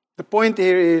 The point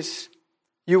here is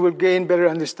you will gain better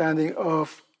understanding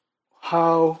of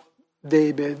how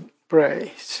David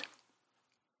prays.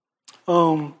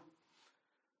 The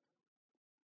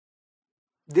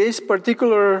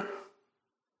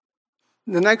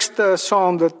next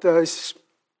psalm that is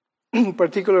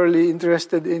particularly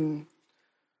interested in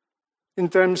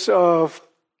terms of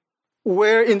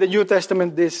where in the New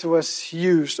Testament this was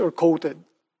used or quoted.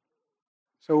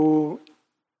 So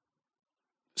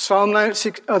Psalm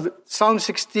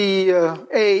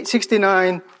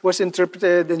 69 was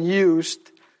interpreted and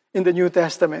used in the New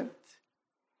Testament.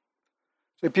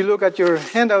 So if you look at your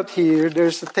handout here,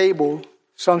 there's a table,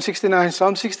 Psalm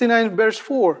 69 verse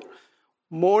 4.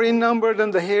 More in number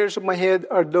than the hairs of my head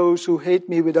are those who hate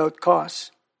me without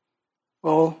cause.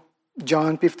 Well,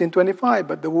 John 15:25,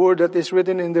 but the word that is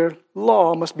written in their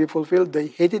law must be fulfilled. They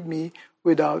hated me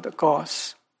without a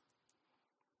cause.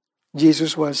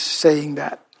 Jesus was saying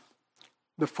that,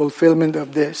 the fulfillment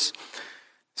of this.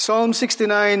 Psalm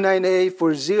 69, 9a,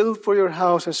 for zeal for your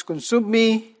house has consumed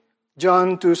me.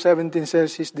 John 2:17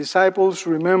 says, his disciples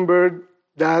remembered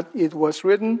that it was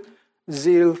written,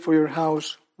 zeal for your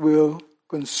house will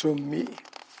consume me.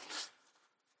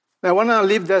 Now, I want to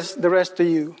leave the rest to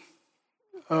you,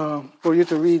 for you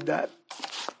to read that.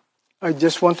 I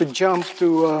just want to jump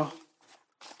to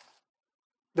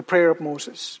the prayer of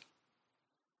Moses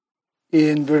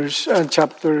in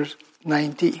chapter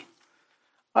 90.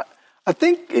 I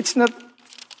think it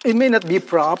may not be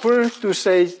proper to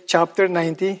say chapter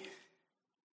 90,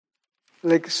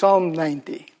 like Psalm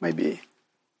 90, maybe.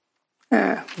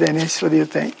 Dennis, what do you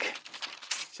think?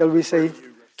 Shall we say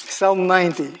Psalm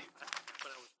 90?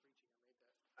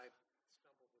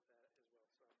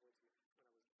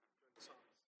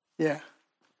 Yeah.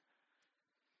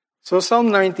 So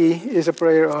Psalm 90 is a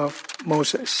prayer of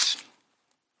Moses.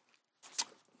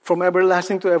 From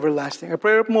everlasting to everlasting. A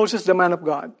prayer of Moses, the man of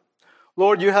God.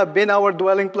 Lord, you have been our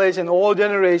dwelling place in all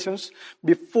generations.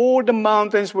 Before the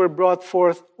mountains were brought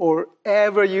forth, or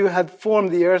ever you had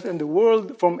formed the earth and the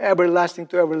world, from everlasting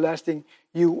to everlasting,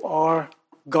 you are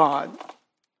God.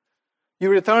 You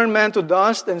return man to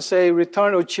dust and say,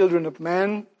 return, O children of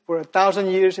man, for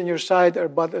 1,000 years in your sight are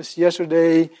but as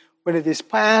yesterday when it is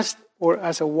past, or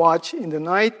as a watch in the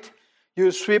night.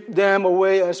 You sweep them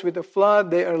away as with a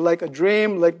flood. They are like a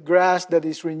dream, like grass that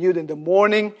is renewed in the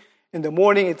morning. In the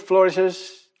morning it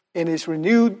flourishes and is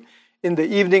renewed. In the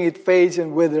evening it fades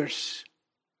and withers.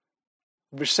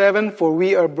 Verse 7, for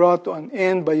we are brought to an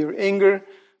end by your anger.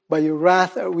 By your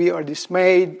wrath we are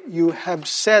dismayed. You have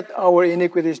set our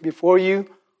iniquities before you,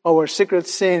 our secret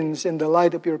sins in the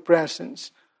light of your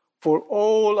presence. For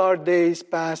all our days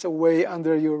pass away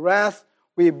under your wrath.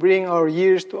 We bring our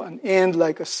years to an end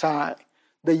like a sigh.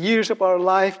 The years of our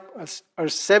life are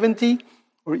 70,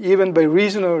 or even by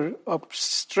reason of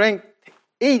strength,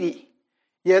 80.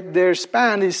 Yet their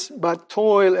span is but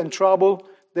toil and trouble.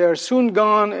 They are soon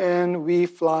gone and we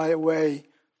fly away.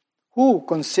 Who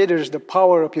considers the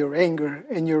power of your anger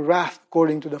and your wrath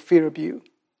according to the fear of you?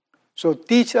 So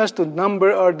teach us to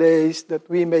number our days that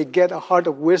we may get a heart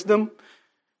of wisdom.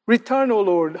 Return, O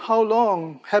Lord, how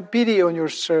long? Have pity on your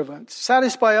servants.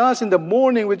 Satisfy us in the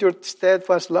morning with your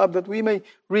steadfast love, that we may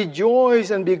rejoice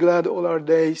and be glad all our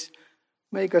days.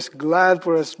 Make us glad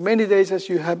for as many days as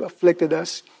you have afflicted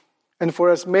us, and for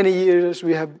as many years as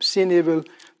we have seen evil.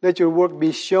 Let your work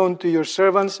be shown to your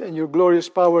servants, and your glorious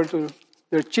power to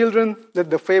their children.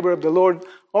 Let the favor of the Lord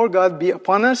our God be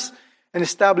upon us, and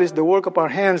establish the work of our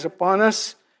hands upon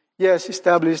us. Yes,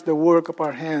 establish the work of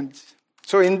our hands.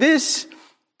 So in this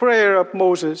prayer of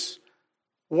Moses,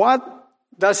 what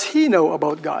does he know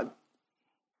about God?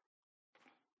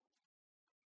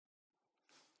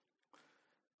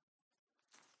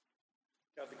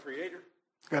 God the Creator.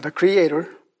 God the Creator.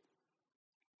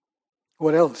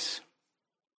 What else?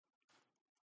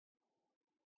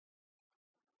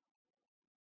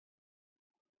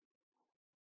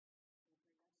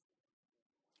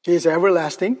 He is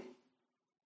everlasting.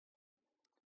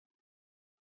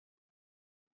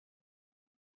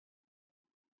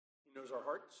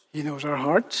 He knows our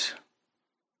hearts.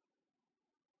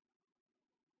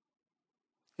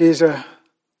 He is a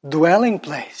dwelling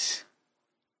place.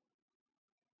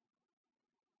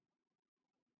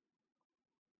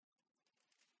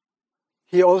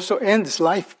 He also ends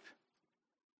life.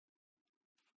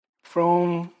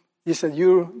 He said,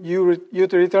 you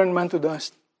to return man to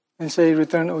dust, and say,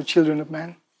 return, O children of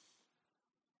man.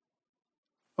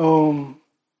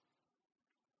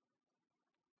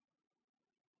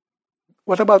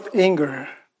 What about anger?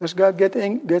 Does God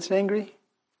gets angry?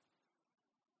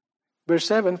 Verse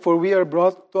 7, for we are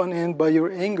brought to an end by your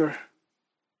anger.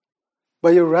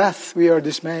 By your wrath we are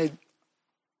dismayed.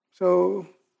 So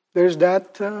there's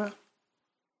that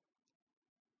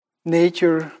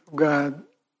nature of God,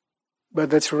 but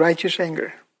that's righteous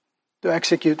anger to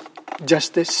execute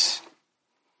justice.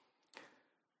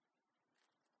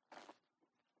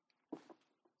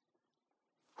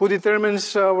 Who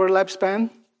determines our lifespan?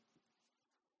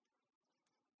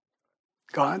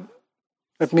 God.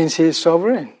 That means He is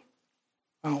sovereign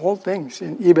on all things,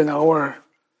 and even our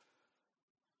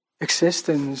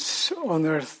existence on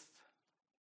earth.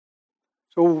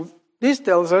 So this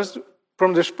tells us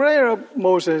from this prayer of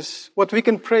Moses what we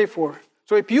can pray for.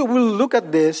 So if you will look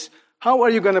at this, how are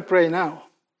you going to pray now?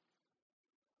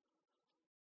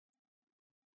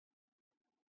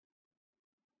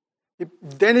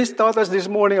 Dennis taught us this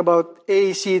morning about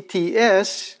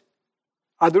ACTS,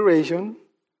 adoration.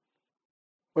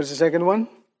 What's the second one?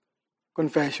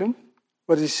 Confession.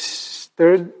 What is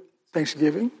third?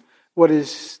 Thanksgiving. What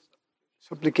is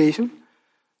supplication?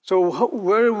 So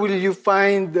where will you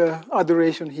find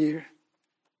adoration here?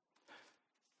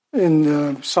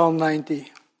 In Psalm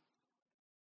 90.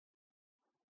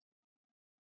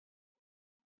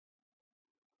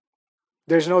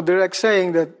 There's no direct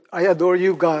saying that I adore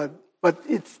you, God, but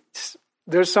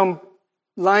there's some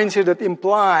lines here that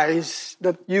implies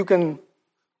that you can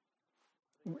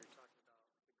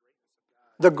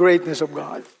the greatness of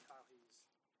God.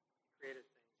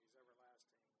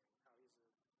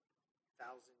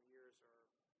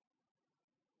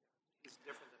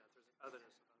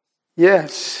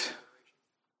 Yes.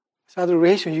 It's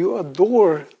adoration. You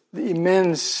adore the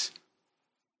immense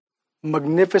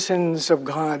magnificence of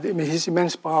God, His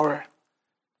immense power,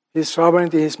 His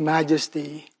sovereignty, His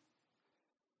majesty.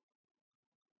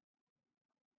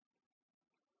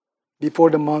 Before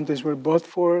the mountains were brought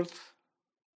forth.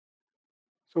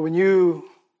 So when you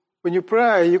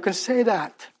pray, you can say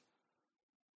that.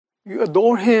 You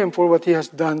adore Him for what He has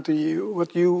done to you,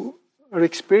 what you are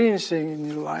experiencing in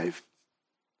your life.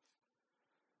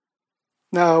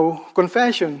 Now,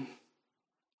 confession.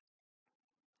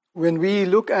 When we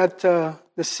look at the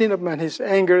sin of man, his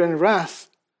anger and wrath,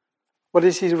 what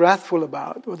is he wrathful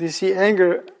about? What is he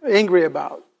angry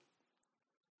about?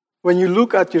 When you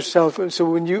look at yourself, so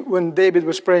when David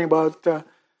was praying about,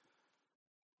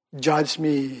 judge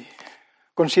me,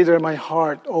 consider my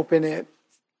heart, open it,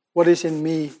 what is in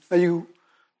me? Now you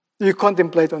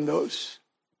contemplate on those.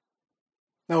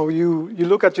 Now you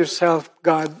look at yourself,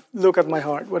 God, look at my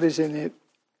heart, what is in it?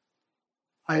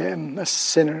 I am a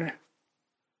sinner.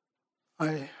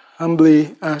 I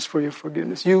humbly ask for your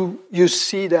forgiveness. You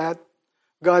see that,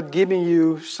 God giving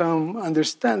you some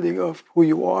understanding of who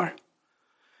you are.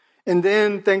 And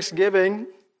then thanksgiving.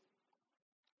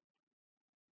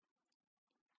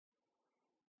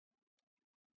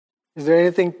 Is there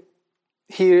anything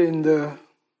here in the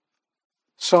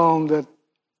psalm that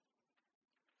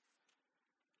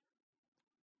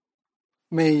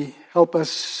may help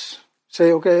us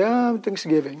say, okay,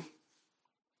 thanksgiving?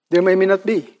 There may not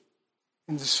be.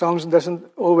 And the Psalms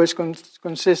doesn't always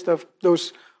consist of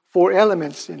those 4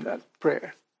 elements in that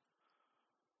prayer.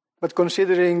 But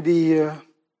considering the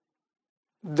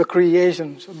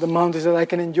creations of the mountains that I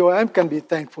can enjoy, I can be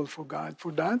thankful for God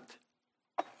for that.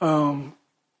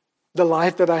 The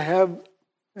life that I have,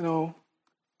 if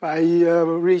I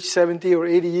reach 70 or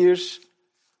 80 years,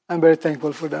 I'm very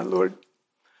thankful for that, Lord.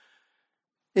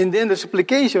 And then the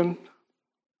supplication,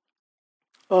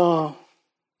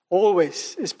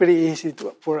 always is pretty easy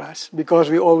for us because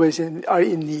we always are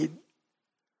in need.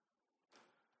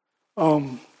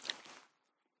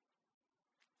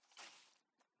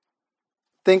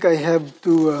 Think I have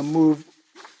to move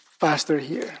faster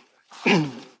here.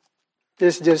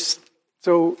 It's just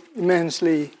so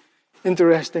immensely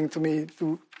interesting to me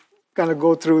to kind of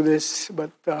go through this.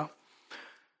 But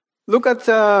look at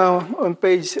on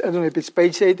page, I don't know if it's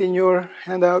page 8 in your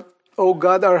handout, O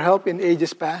God, our help in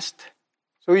ages past.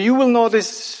 So you will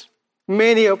notice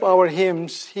many of our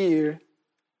hymns here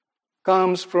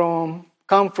come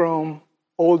from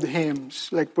old hymns.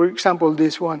 Like, for example,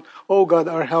 this one, O God,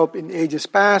 our help in ages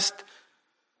past.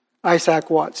 Isaac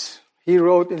Watts. He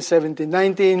wrote in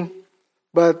 1719,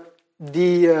 but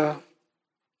the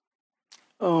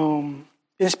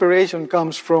inspiration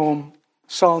comes from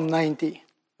Psalm 90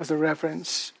 as a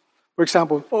reference. For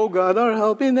example, O God, our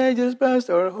help in ages past,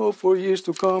 our hope for years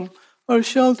to come, our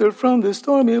shelter from the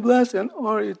stormy blast, and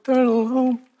our eternal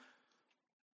home.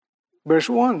 Verse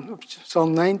 1 of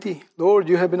Psalm 90, Lord,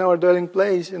 you have been our dwelling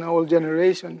place in all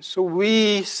generations. So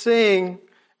we sing,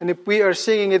 and if we are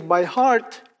singing it by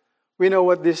heart, we know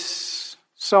what this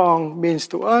song means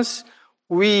to us.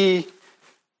 We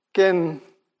can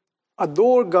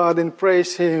adore God and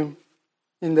praise Him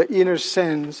in the inner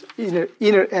sense,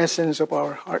 inner essence of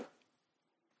our heart.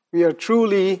 We are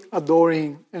truly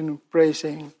adoring and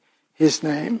praising His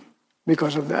name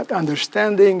because of that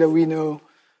understanding that we know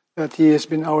that He has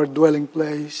been our dwelling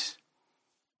place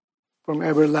from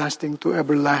everlasting to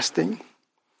everlasting.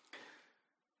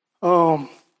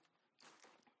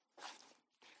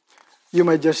 You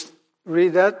might just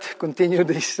read that, continue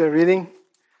this reading.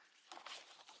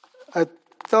 I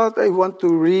thought I want to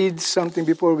read something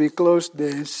before we close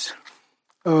this.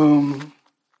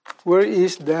 Where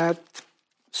is that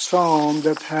psalm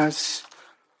that has,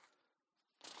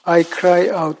 I cry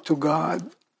out to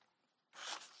God?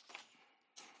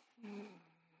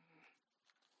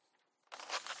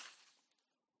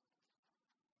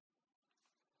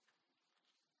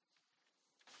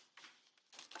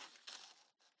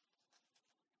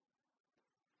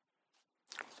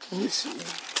 Let me see.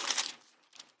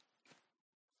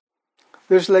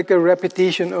 There's like a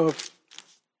repetition of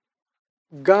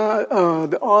God.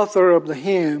 The author of the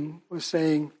hymn was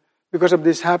saying, because of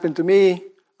this happened to me,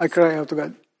 I cry out to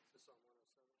God.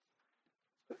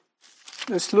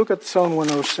 Let's look at Psalm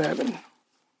 107.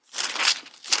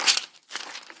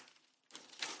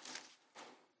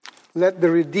 Let the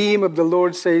redeemed of the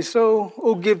Lord say so.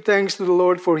 Oh, give thanks to the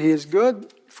Lord, for He is good,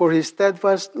 for His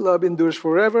steadfast love endures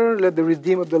forever. Let the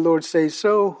redeemed of the Lord say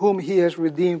so, whom He has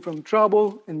redeemed from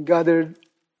trouble and gathered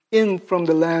in from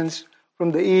the lands,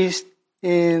 from the east,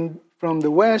 and from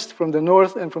the west, from the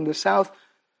north, and from the south.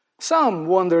 Some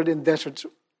wandered in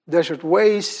desert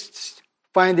wastes,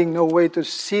 finding no way to a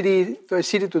city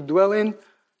to dwell in,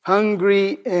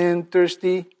 hungry and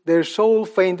thirsty. Their soul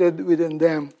fainted within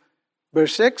them.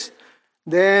 Verse 6,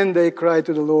 then they cried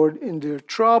to the Lord in their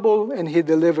trouble, and He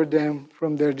delivered them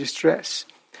from their distress.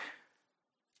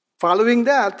 Following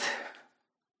that,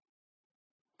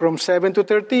 from 7 to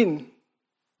 13,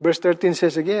 verse 13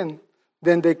 says again,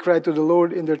 then they cried to the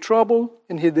Lord in their trouble,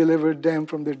 and He delivered them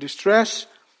from their distress.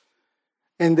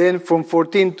 And then from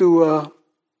 14 to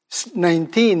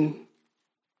 19,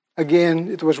 again,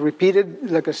 it was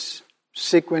repeated like a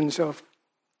sequence of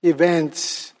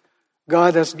events.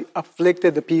 God has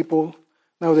afflicted the people.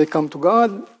 Now they come to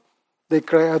God, they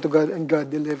cry out to God, and God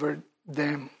delivered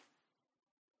them.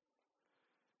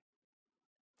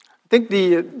 I think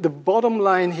the bottom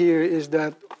line here is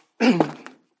that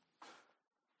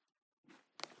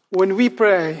when we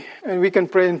pray, and we can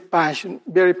pray in passion,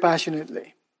 very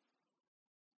passionately,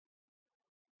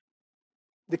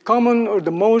 the common or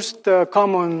the most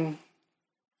common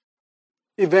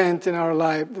event in our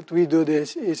life that we do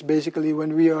this is basically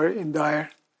when we are in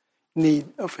dire need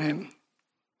of Him.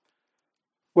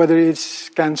 Whether it's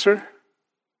cancer,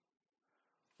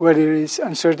 whether it's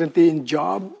uncertainty in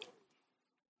job,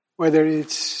 whether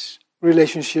it's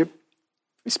relationship,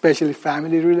 especially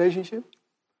family relationship,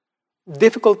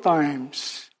 difficult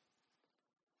times,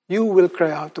 you will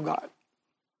cry out to God.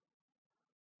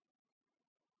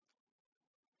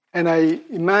 And I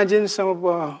imagine some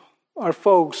of our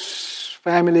folks,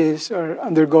 families are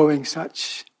undergoing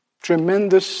such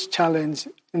tremendous challenge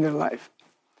in their life.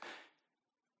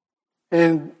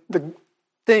 And the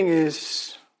thing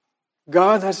is,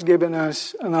 God has given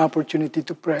us an opportunity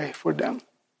to pray for them.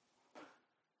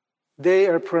 They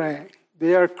are praying.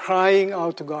 They are crying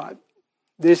out to God.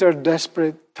 These are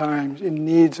desperate times in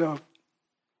need of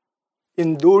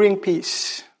enduring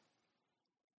peace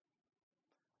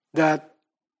that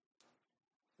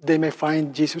they may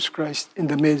find Jesus Christ in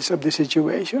the midst of the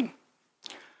situation.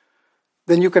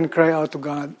 Then you can cry out to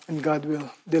God, and God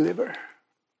will deliver.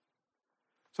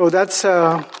 So that's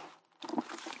some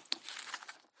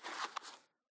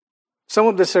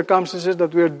of the circumstances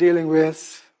that we are dealing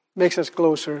with makes us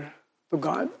closer to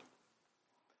God.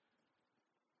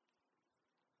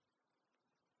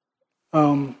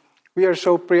 We are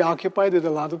so preoccupied with a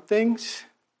lot of things.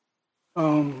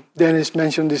 Dennis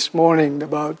mentioned this morning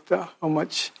about how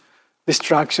much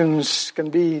distractions can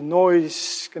be,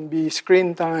 noise, can be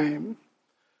screen time,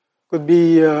 could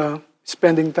be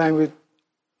spending time with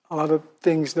a lot of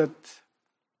things that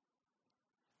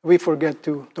we forget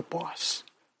to pause.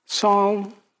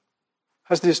 Psalm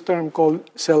has this term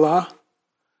called Selah,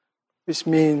 which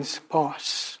means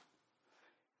pause.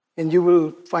 And you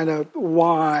will find out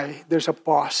why there's a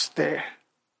pause there.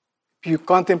 If you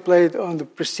contemplate on the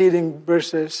preceding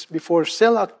verses before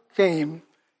Selah came,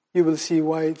 you will see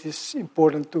why it is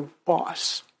important to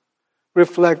pause.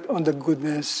 Reflect on the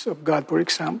goodness of God, for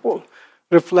example.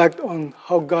 Reflect on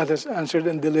how God has answered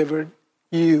and delivered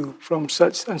you from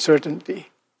such uncertainty.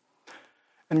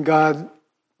 And God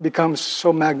becomes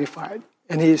so magnified,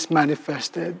 and He is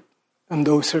manifested in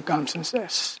those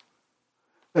circumstances.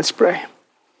 Let's pray.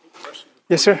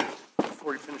 Yes, sir.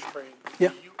 Before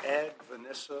add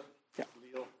Vanessa? Yeah.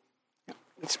 Leo? Yeah.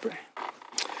 Let's pray.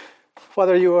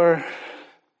 Father, you are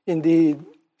indeed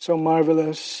so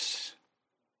marvelous,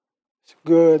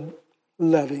 good,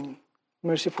 loving,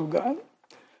 merciful God.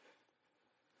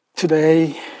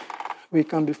 Today, we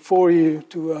come before you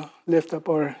to lift up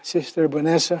our sister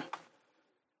Vanessa.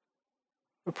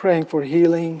 We're praying for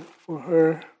healing for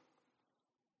her,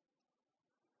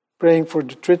 praying for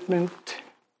the treatment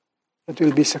that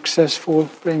will be successful,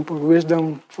 praying for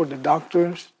wisdom for the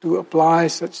doctors to apply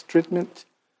such treatment.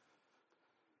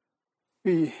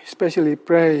 We especially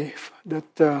pray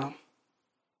that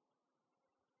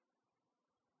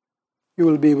you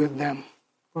will be with them,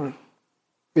 or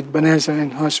with Vanessa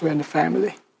and Josue and the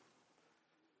family.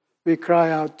 We cry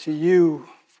out to you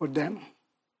for them.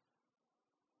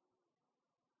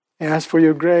 I ask for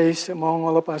your grace among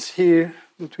all of us here,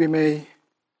 that we may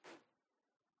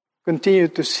continue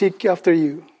to seek after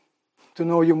you, to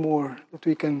know you more, that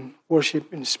we can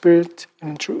worship in spirit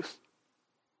and in truth.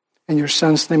 In your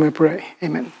Son's name I pray.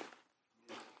 Amen.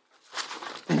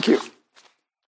 Thank you.